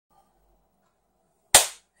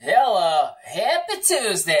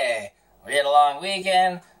Tuesday. We had a long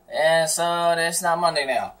weekend, and so it's not Monday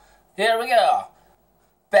now. Here we go.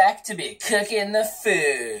 Back to be cooking the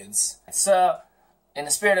foods. So, in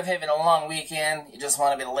the spirit of having a long weekend, you just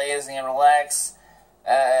want to be lazy and relax.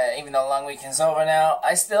 Even though the long weekend's over now,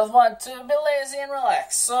 I still want to be lazy and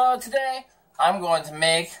relax. So today, I'm going to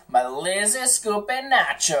make my lazy Scoopy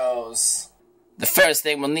nachos. The first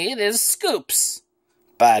thing we'll need is Scoops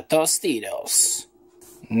by Tostitos.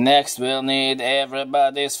 Next, we'll need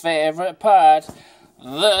everybody's favorite part,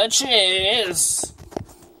 the cheese.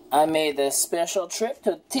 I made this special trip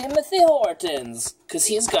to Timothy Hortons, because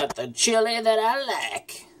he's got the chili that I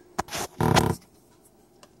like.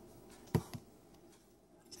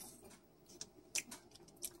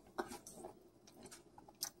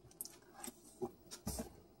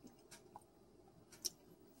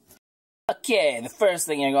 Okay, the first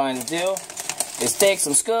thing you're going to do is take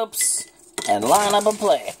some scoops and line up a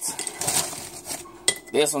plate.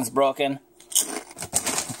 This one's broken.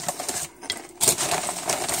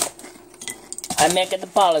 I make it a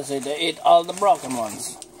policy to eat all the broken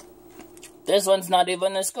ones. This one's not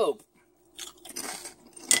even a scoop.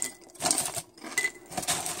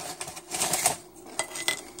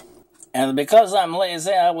 And because I'm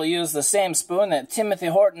lazy, I will use the same spoon that Timothy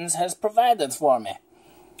Hortons has provided for me.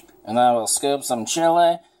 And I will scoop some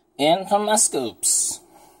chili into my scoops.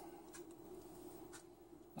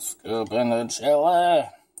 Scoop in the chili.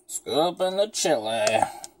 Scoop in the chili.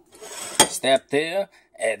 Step 2.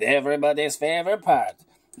 Add everybody's favorite part,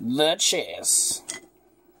 the cheese.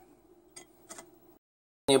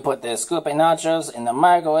 You put the Scoopy nachos in the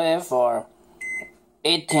microwave for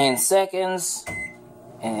 18 seconds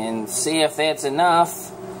and see if that's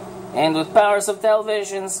enough. And with powers of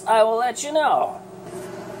televisions, I will let you know.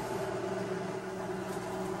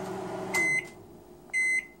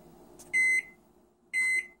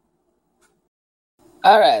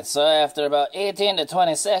 Alright, so after about 18 to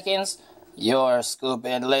 20 seconds, your Scoop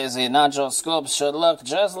and Lazy Nacho Scoops should look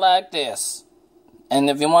just like this. And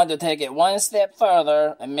if you want to take it one step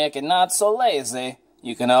further and make it not so lazy,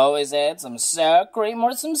 you can always add some sour cream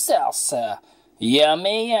or some salsa.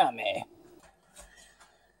 Yummy, yummy.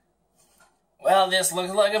 Well, this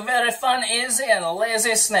looks like a very fun, easy, and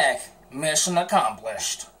lazy snack. Mission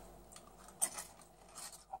accomplished.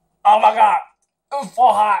 Oh my god! It's so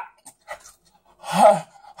hot!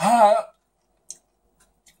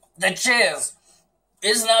 The cheese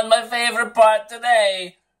is not my favorite part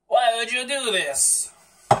today. Why would you do this?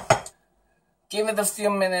 Give it a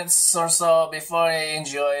few minutes or so before you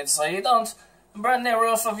enjoy it so you don't burn the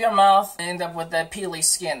roof of your mouth and end up with that peely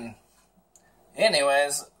skin.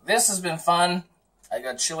 Anyways, this has been fun. I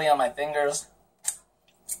got chili on my fingers.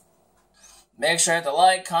 Make sure to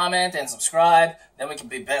like, comment, and subscribe. Then we can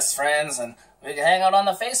be best friends and we can hang out on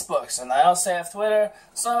the Facebooks. And I also have Twitter,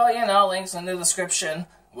 so, you know, links in the description.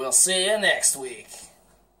 We'll see you next week.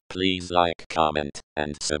 Please like, comment,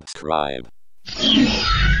 and subscribe.